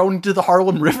get thrown into the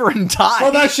Harlem River and die.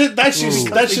 Well, that's just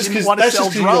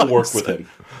because you don't work with him.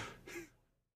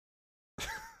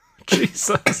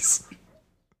 Jesus.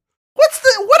 What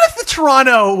is the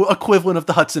Toronto equivalent of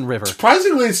the Hudson River?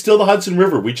 Surprisingly, it's still the Hudson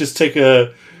River. We just take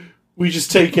a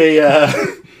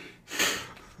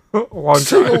long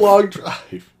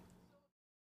drive.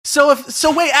 If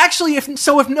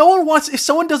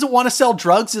someone doesn't want to sell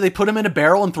drugs, do they put them in a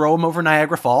barrel and throw them over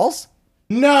Niagara Falls?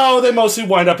 No, they mostly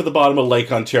wind up at the bottom of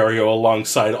Lake Ontario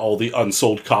alongside all the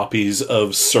unsold copies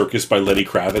of Circus by Lenny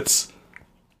Kravitz.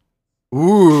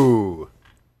 Ooh.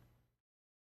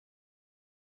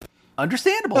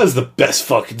 Understandable. That was the best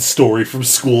fucking story from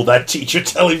school, that teacher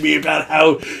telling me about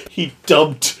how he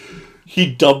dumped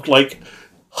like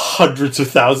hundreds of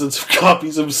thousands of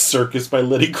copies of Circus by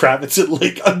Lenny Kravitz in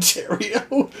Lake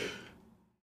Ontario.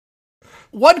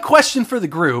 One question for the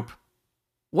group.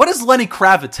 What does Lenny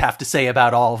Kravitz have to say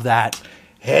about all of that?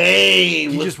 Hey,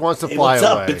 he just wants to fly what's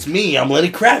away. Up? It's me. I'm Lenny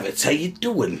Kravitz. How you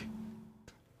doing?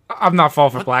 I'm not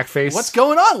falling for blackface. What's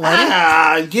going on, Lenny?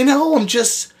 I'm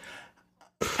just...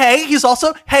 Hey, he's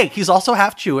also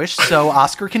half Jewish, so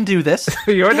Oscar can do this.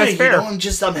 That's fair. I'm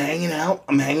hanging out.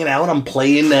 I'm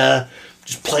playing,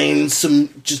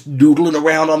 doodling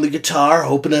around on the guitar,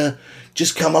 hoping to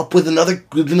just come up with another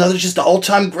just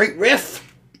all-time great riff.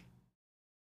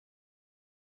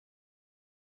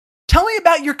 Tell me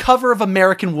about your cover of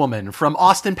American Woman from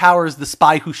Austin Powers' The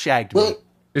Spy Who Shagged Me.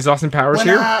 Is Austin Powers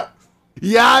here?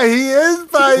 Yeah, he is,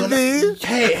 baby.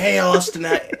 Hey, Austin.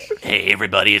 Hey,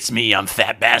 everybody, it's me. I'm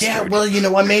Fat Bastard. Yeah,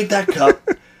 well, I made that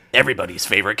cup. Everybody's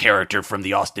favorite character from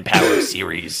the Austin Powers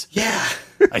series. Yeah.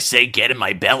 I say, get in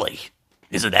my belly.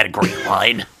 Isn't that a great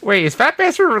line? Wait, is Fat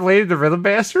Bastard related to Rhythm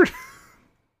Bastard?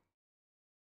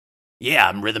 Yeah,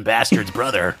 I'm Rhythm Bastard's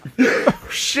brother.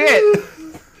 Shit.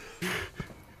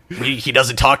 He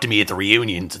doesn't talk to me at the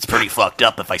reunions. It's pretty fucked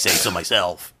up if I say so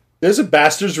myself. There's a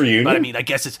Bastards reunion. But I mean, I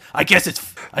guess it's fair.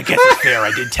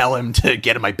 I did tell him to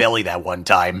get in my belly that one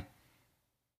time.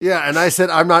 Yeah, and I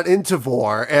said I'm not into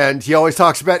vor, and he always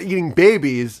talks about eating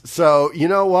babies, so you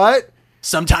know what?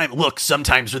 Sometimes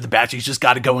with the batch, you just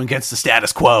got to go against the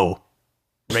status quo.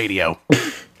 Radio.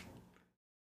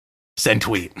 Send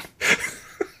tweet.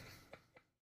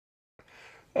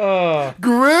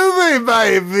 Groovy,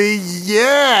 baby,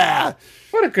 yeah!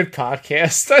 What a good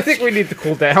podcast. I think we need to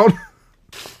cool down.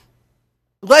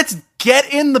 Let's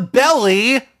get in the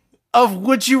belly of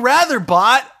Would You Rather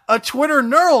Bot, a Twitter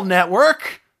neural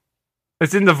network.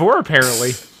 It's in the vor,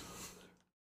 apparently.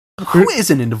 Who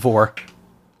isn't into vor?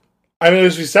 I mean,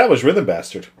 as we established, Rhythm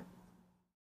Bastard.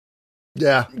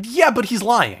 Yeah. Yeah, but he's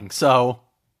lying, so...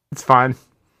 It's fine.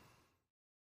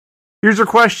 Here's your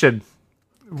question.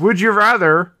 Would you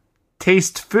rather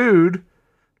taste food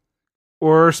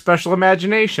or special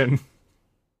imagination?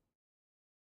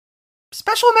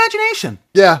 Special imagination.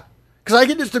 Yeah, because I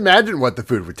can just imagine what the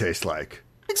food would taste like.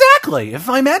 Exactly. If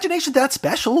my imagination's that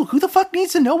special, who the fuck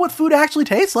needs to know what food actually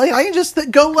tastes like? I can just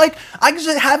go I can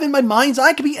just have in my mind's eye,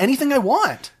 it could be anything I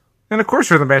want. And of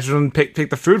course, Rhythm Bastard doesn't pick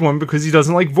the food one because he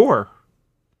doesn't like vor.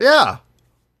 Yeah.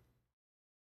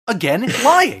 Again,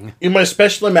 lying. In my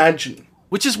special imagine...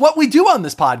 Which is what we do on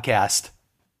this podcast.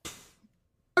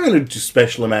 I'm going to do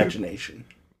special imagination.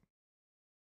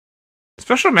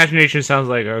 Special imagination sounds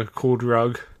like a cool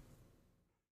drug.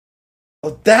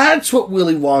 Well, that's what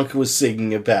Willy Wonka was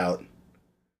singing about.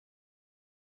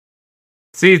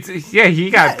 See, he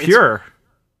got pure.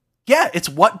 It's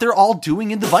what they're all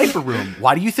doing in the Viper Room.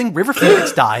 Why do you think River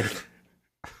Phoenix died?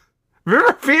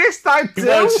 River Phoenix died too? He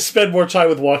wanted to spend more time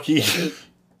with Joaquin.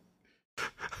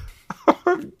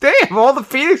 Damn, all the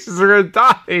phoenixes are gonna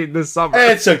die this summer.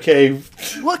 It's okay.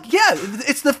 Look, yeah,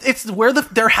 it's where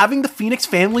they're having the Phoenix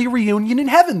family reunion in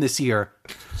heaven this year.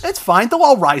 It's fine. They'll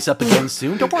all rise up again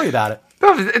soon. Don't worry about it.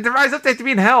 No, the rise up, they have to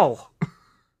be in hell.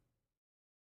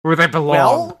 Where they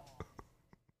belong.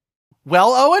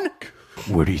 Well, Owen?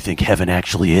 Where do you think heaven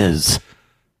actually is?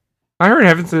 I heard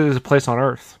heaven is a place on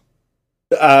earth.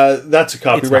 That's a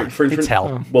copyright infringement. It's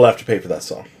hell. We'll have to pay for that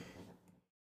song.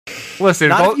 Listen,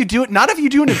 Not if you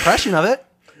do an impression of it.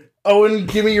 Owen,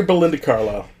 give me your Belinda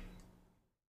Carlisle.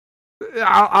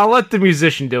 I'll let the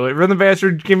musician do it. Rhythm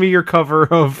Bastard, give me your cover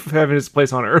of Heaven is a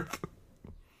Place on Earth.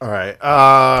 All right.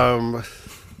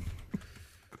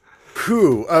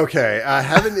 Okay.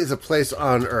 Heaven is a place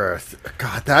on earth.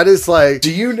 God, that is like...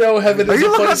 Do you know Heaven Are is you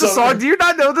a looking place up the on song? earth? Do you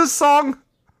not know this song?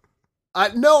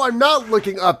 No, I'm not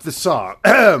looking up the song.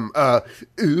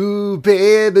 Ooh,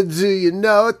 baby, do you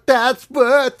know what that's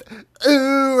worth?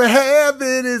 Ooh,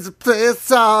 heaven is a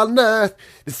place on earth.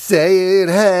 They say in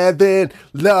heaven,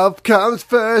 love comes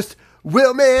first.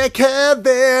 We'll make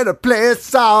heaven a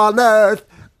place on earth.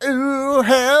 Ooh,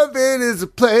 heaven is a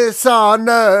place on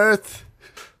earth.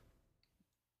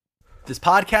 This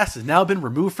podcast has now been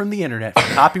removed from the internet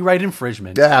for copyright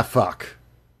infringement. Ah, fuck.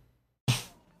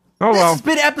 Oh, This well. has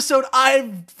been episode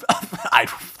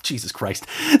Jesus Christ.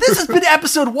 This has been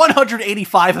episode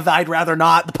 185 of I'd Rather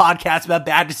Not, the podcast about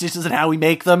bad decisions and how we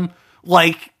make them.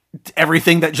 Like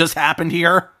everything that just happened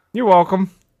here. You're welcome.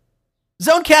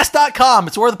 Zonecast.com,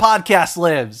 it's where the podcast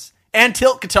lives. And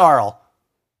Tilt Guitarl.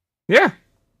 Yeah.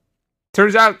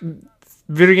 Turns out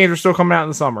video games are still coming out in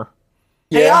the summer.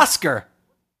 Hey, Yeah. Oscar.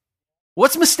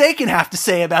 What's Mistaken have to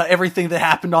say about everything that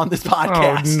happened on this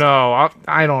podcast? Oh, no.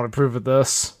 I don't approve of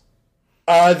this.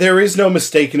 There is no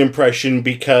mistaken impression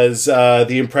because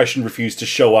the impression refused to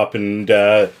show up and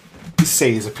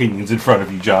say his opinions in front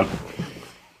of you, John.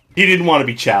 He didn't want to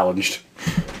be challenged.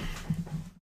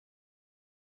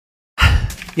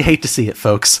 You hate to see it,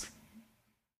 folks.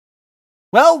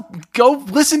 Well, go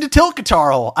listen to Tilt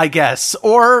Guitarl, I guess,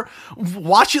 or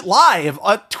watch it live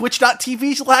at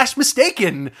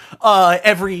twitch.tv/mistaken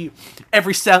every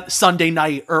Sunday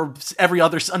night or every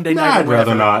other Sunday night. I'd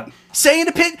rather not. Say an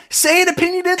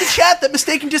opinion in the chat that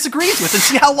Mistaken disagrees with and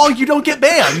see how long you don't get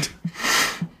banned.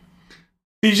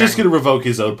 He's just going to revoke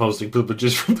his own posting, but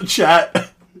just from the chat.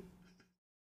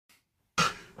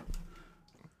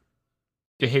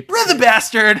 You hate Rhythm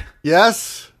Bastard!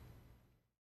 Yes?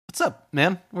 What's up,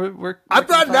 man? I've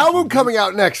got an album coming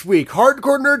out next week.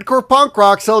 Hardcore, nerdcore, punk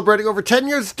rock, celebrating over 10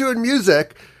 years of doing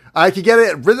music. You can get it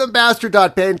at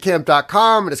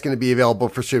rhythmbastard.bandcamp.com, and it's going to be available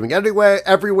for streaming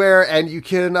everywhere, and you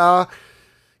can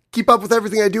keep up with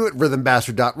everything I do at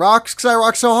rhythmbastard.rocks, because I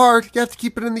rock so hard, you have to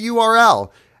keep it in the URL.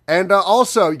 And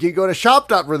also, you can go to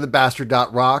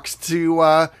shop.rhythmbastard.rocks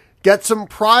to get some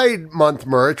Pride Month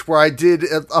merch, where I did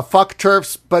a fuck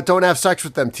turfs but don't have sex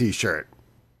with them t-shirt.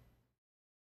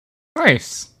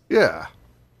 Nice. Yeah.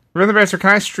 Rhythm Master,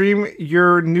 can I stream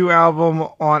your new album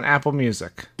on Apple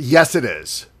Music? Yes, it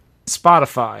is.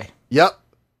 Spotify. Yep.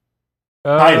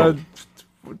 Tidal.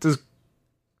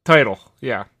 Tidal,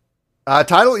 yeah.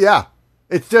 Title, yeah.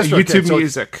 It's DistroKid. YouTube so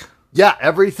Music. yeah,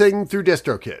 everything through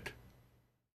DistroKid.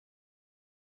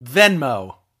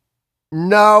 Venmo.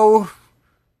 No.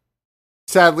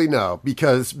 Sadly, no,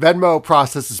 because Venmo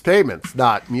processes payments,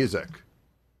 not music.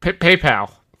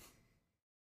 PayPal.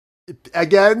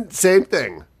 Again, same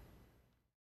thing.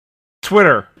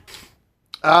 Twitter.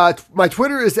 My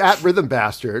Twitter is at Rhythm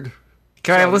Bastard.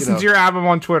 Can I listen to your album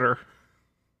on Twitter?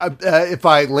 If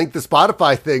I link the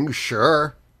Spotify thing,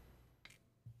 sure.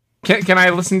 Can I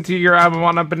listen to your album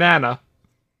on a banana?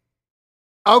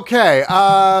 Okay.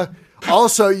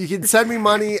 Also, you can send me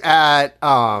money at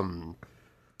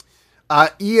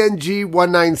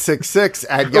ENG1966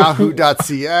 at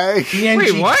yahoo.ca.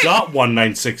 Wait, what?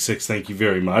 ENG.1966, thank you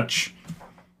very much.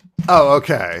 Oh,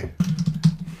 okay.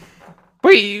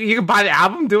 Wait, you can buy the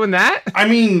album doing that? I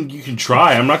mean, you can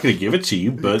try. I'm not going to give it to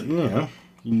you, but, you know,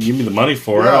 you can give me the money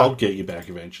for it. Yeah. I'll get you back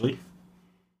eventually.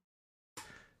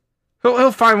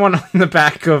 He'll find one on the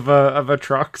back of a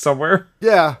truck somewhere.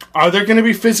 Yeah. Are there going to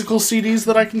be physical CDs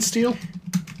that I can steal?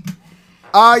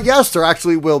 Yes, there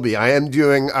actually will be. I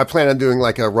plan on doing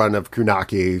like a run of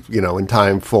Kunaki, in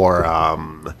time for,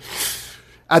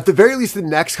 at the very least, the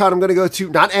next con I'm going to go to,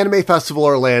 not Anime Festival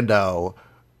Orlando,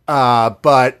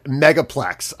 but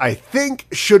Megaplex, I think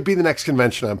should be the next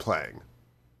convention I'm playing.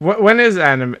 When is the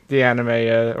anime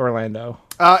Orlando?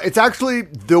 It's actually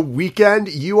the weekend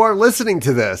you are listening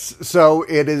to this. So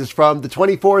it is from the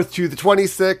 24th to the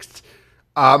 26th.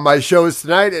 My show is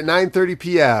tonight at 9:30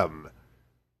 p.m.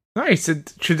 Nice.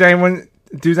 Should anyone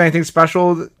do anything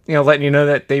special, letting you know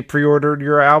that they pre-ordered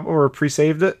your album or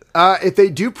pre-saved it? If they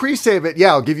do pre-save it, yeah,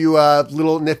 I'll give you a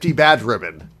little nifty badge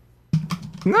ribbon.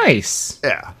 Nice.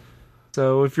 Yeah.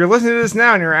 So if you're listening to this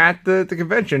now and you're at the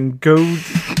convention, go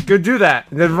do that.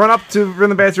 And then run up to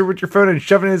Rhythm Bastard with your phone and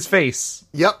shove it in his face.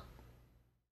 Yep.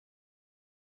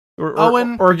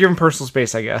 Or give him personal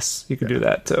space, I guess. You could do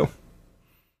that too.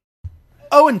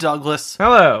 Owen Douglas,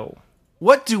 Hello.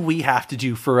 what do we have to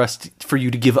do for you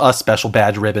to give us special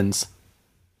badge ribbons?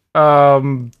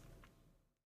 I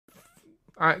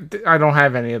don't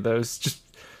have any of those. Just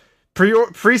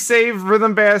pre-save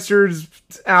Rhythm Bastard's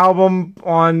album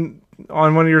on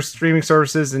one of your streaming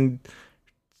services and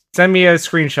send me a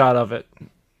screenshot of it.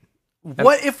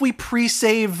 What if we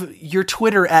pre-save your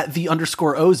Twitter at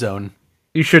 _ozone?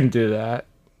 You shouldn't do that.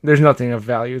 There's nothing of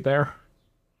value there.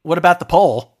 What about the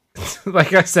poll?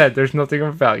 Like I said, there's nothing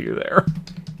of value there.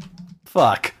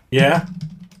 Fuck. Yeah?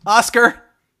 Oscar?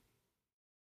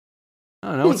 I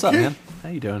don't know. What's up, man? How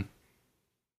you doing?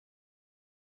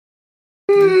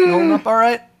 You holding up all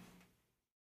right?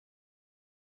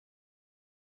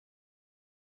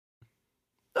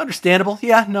 Understandable.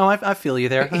 Yeah, no, I feel you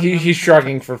there. He's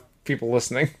shrugging for people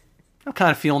listening. I'm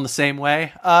kind of feeling the same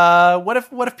way. What if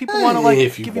people want to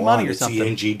give you money or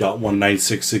something? It's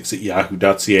ENG.1966 at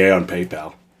yahoo.ca on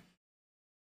PayPal.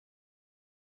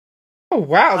 Oh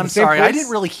wow! I'm sorry, I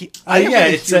didn't really hear.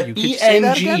 It's at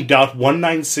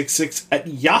ENG.1966 at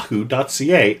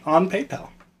yahoo.ca on PayPal.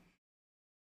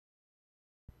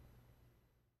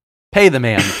 Pay the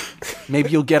man. Maybe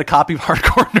you'll get a copy of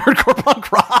Hardcore Nerdcore Punk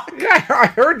Rock. Yeah, I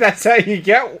heard that's how you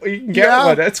can get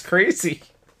one. That's crazy.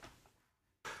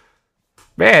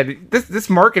 Man, this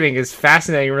marketing is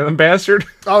fascinating, Rhythm Bastard.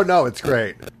 Oh, no, it's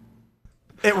great.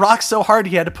 It rocks so hard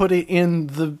he had to put it in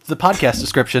the podcast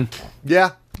description.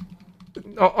 Yeah.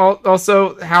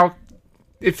 Also,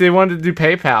 if they wanted to do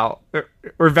PayPal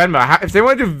or Venmo, if they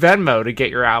want to do Venmo to get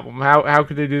your album, how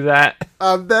could they do that?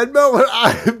 Venmo,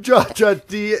 I'm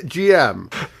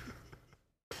John.GM.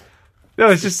 No,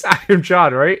 it's just I am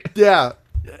John, right? Yeah.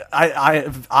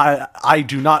 I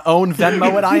do not own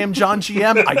Venmo at I am John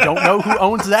GM. I don't know who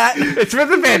owns that. It's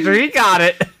Rhythm Bastard. He got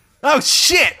it. Oh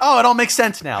shit! Oh, it all makes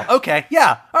sense now. Okay,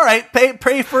 yeah, all right.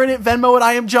 Pay for it at Venmo at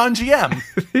I am John GM.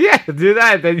 Yeah, do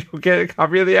that. Then you'll get a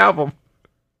copy of the album.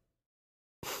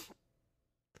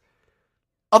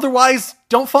 Otherwise,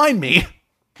 don't find me.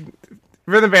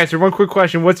 Rhythm Bastard, one quick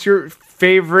question. What's your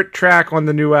favorite track on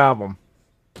the new album?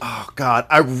 Oh, God.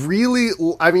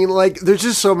 There's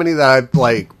just so many that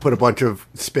I, put a bunch of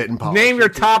spit and polish. Name your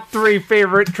top 3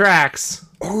 favorite tracks.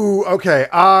 Ooh, okay.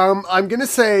 I'm going to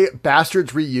say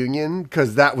Bastard's Reunion,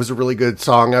 because that was a really good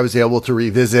song I was able to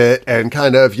revisit and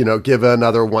kind of, give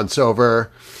another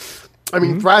once-over. I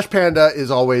mean, Thrash Panda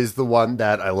is always the one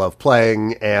that I love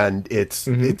playing, and it's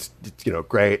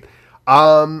great.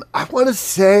 I want to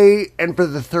say, and for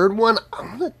the third one,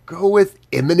 I'm going to go with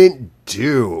Imminent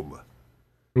Doom.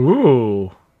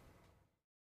 Ooh.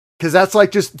 because that's like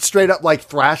just straight up like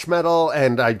thrash metal,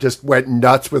 and I just went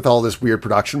nuts with all this weird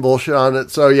production bullshit on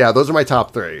it. So yeah, those are my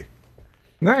top 3.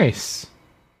 Nice.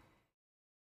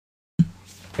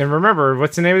 And remember,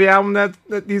 what's the name of the album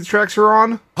that these tracks are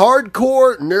on?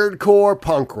 Hardcore, nerdcore,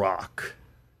 punk rock.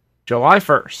 July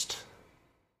 1st.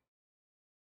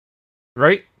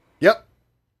 Right? Yep.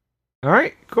 All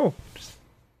right, cool.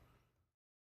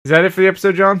 Is that it for the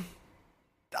episode, John?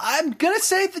 I'm going to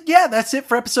say that, yeah, that's it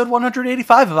for episode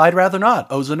 185 of I'd Rather Not.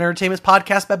 Ozone Entertainment's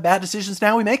podcast about bad decisions,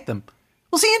 now we make them.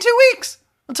 We'll see you in 2 weeks.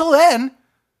 Until then,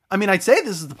 I mean, I'd say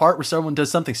this is the part where someone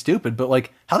does something stupid, but,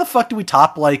 like, how the fuck do we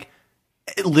top, like,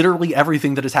 literally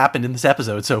everything that has happened in this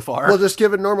episode so far? We'll just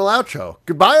give a normal outro.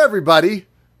 Goodbye, everybody.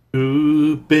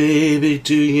 Ooh, baby,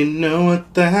 do you know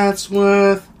what that's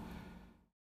worth?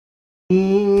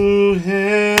 Ooh,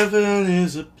 heaven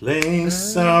is a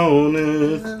place on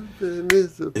earth.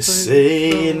 They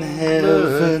say in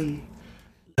heaven,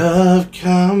 love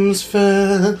comes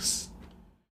first.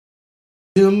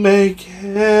 You make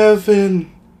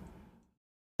heaven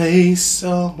a place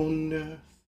on earth.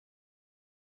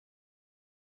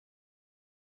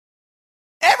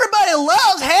 Everybody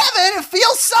loves heaven. It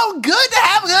feels so good to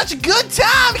have such a good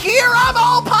time here. I'm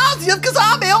all positive because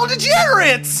I'm El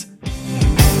Degenerates.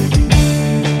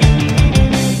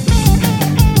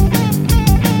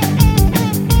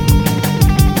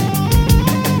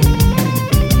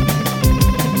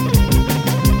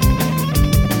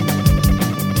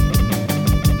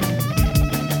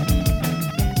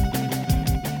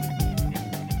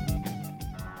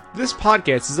 This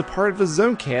podcast is a part of the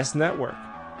Zonecast Network,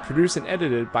 produced and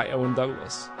edited by Owen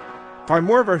Douglas. Find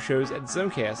more of our shows at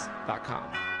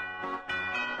zonecast.com.